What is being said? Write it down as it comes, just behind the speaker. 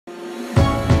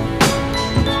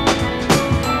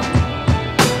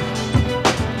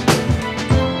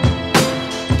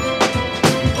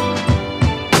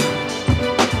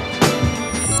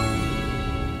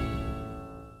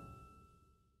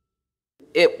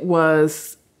It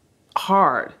was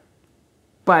hard,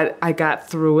 but I got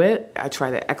through it. I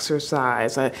tried to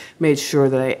exercise. I made sure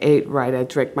that I ate right. I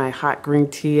drank my hot green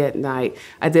tea at night.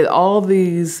 I did all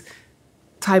these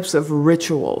types of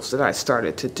rituals that I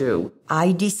started to do.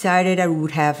 I decided I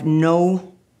would have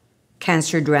no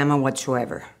cancer drama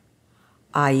whatsoever.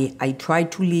 I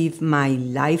tried to live my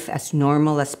life as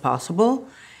normal as possible.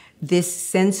 This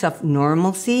sense of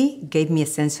normalcy gave me a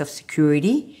sense of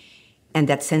security, and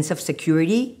that sense of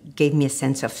security gave me a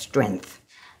sense of strength.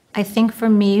 I think for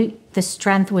me, the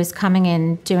strength was coming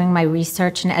in, doing my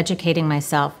research and educating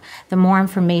myself. The more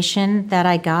information that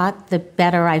I got, the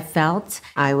better I felt.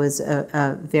 I was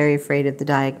very afraid of the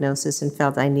diagnosis and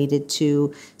felt I needed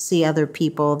to see other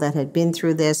people that had been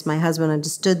through this. My husband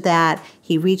understood that.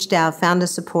 He reached out, found a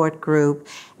support group,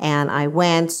 and I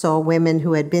went, saw women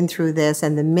who had been through this,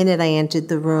 and the minute I entered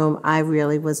the room, I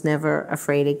really was never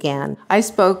afraid again. I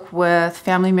spoke with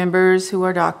family members who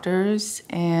are doctors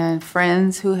and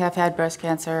friends who have had breast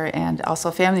cancer, and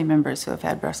also family members who have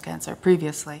had breast cancer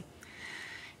previously.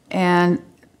 And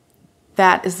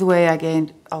that is the way I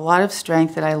gained a lot of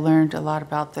strength, that I learned a lot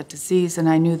about the disease, and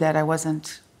I knew that I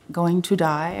wasn't going to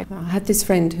die. I had this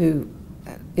friend who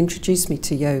introduced me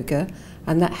to yoga,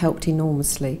 and that helped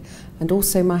enormously. And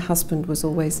also my husband was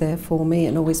always there for me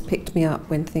and always picked me up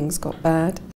when things got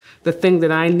bad. The thing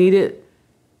that I needed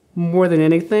more than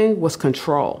anything was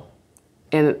control.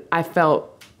 And I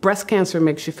felt breast cancer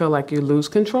makes you feel like you lose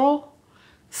control.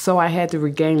 So I had to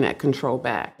regain that control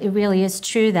back. It really is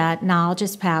true that knowledge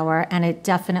is power, and it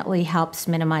definitely helps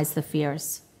minimize the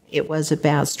fears. It was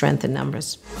about strength in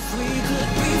numbers.